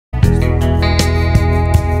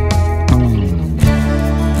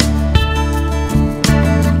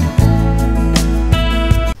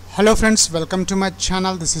Hello friends, welcome to my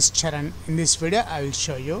channel. This is Charan. In this video I will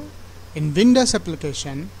show you in Windows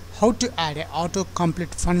application how to add a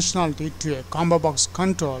autocomplete functionality to a ComboBox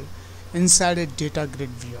control inside a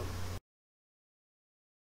DataGridView.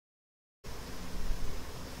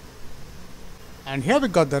 And here we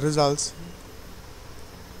got the results.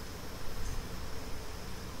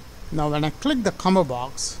 Now when I click the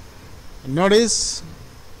ComboBox, notice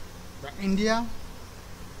the India.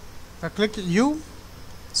 If I click U,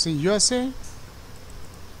 see USA.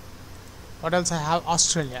 What else I have?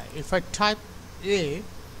 Australia. If I type A,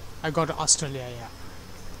 I got Australia here.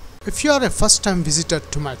 If you are a first time visitor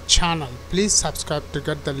to my channel, please subscribe to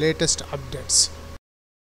get the latest updates.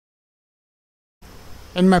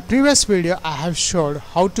 In my previous video, I have showed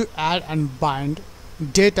how to add and bind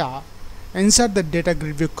data inside the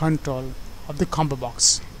DataGridView control of the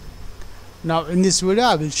ComboBox. Now in this video,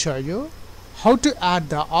 I will show you how to add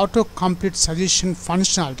the autocomplete suggestion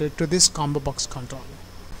functionality to this ComboBox control.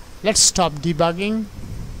 Let's stop debugging.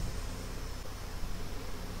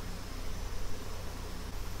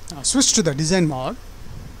 Now switch to the design mode.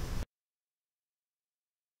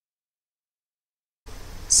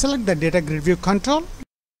 Select the DataGridView control.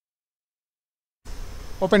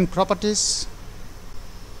 Open properties.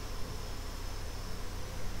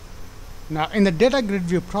 Now in the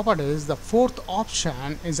DataGridView properties, the fourth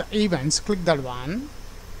option is the events. Click that one.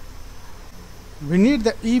 We need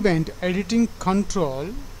the event editing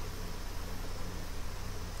control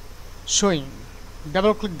showing.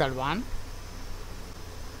 Double click that one.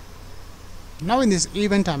 Now in this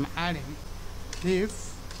event I'm adding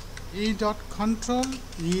if e.control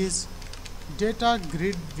is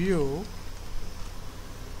DataGridView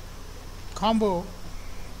combo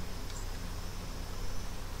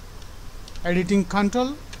editing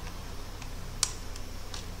control.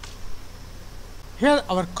 Here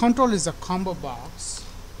our control is a ComboBox.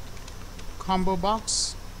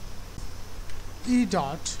 ComboBox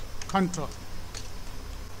e.control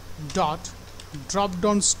dot drop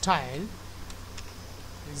down style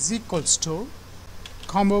is equals to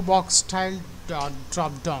ComboBox style dot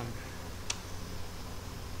drop down.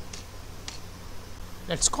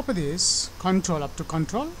 Let's copy this control up to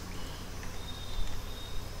control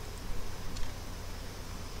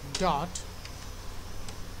dot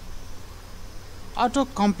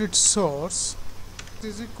autocomplete source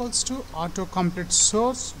is equals to autocomplete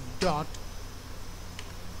source dot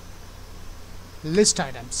list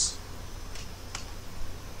items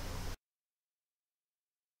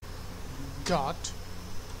dot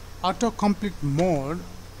autocomplete mode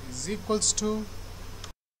is equals to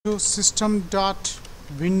system dot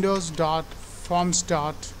windows dot forms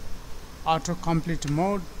dot autocomplete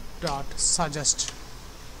mode dot suggest.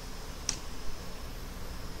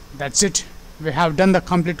 That's it. We have done the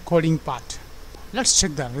complete coding part. Let's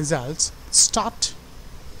check the results. Start.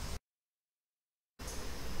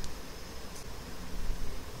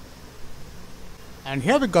 And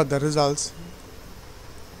here we got the results.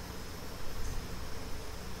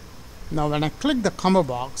 Now when I click the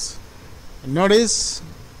ComboBox, notice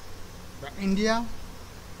the India.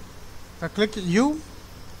 If I click U,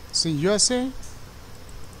 see USA.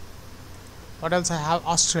 What else I have?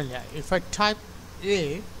 Australia. If I type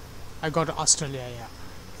A, I got Australia here.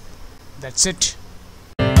 That's it.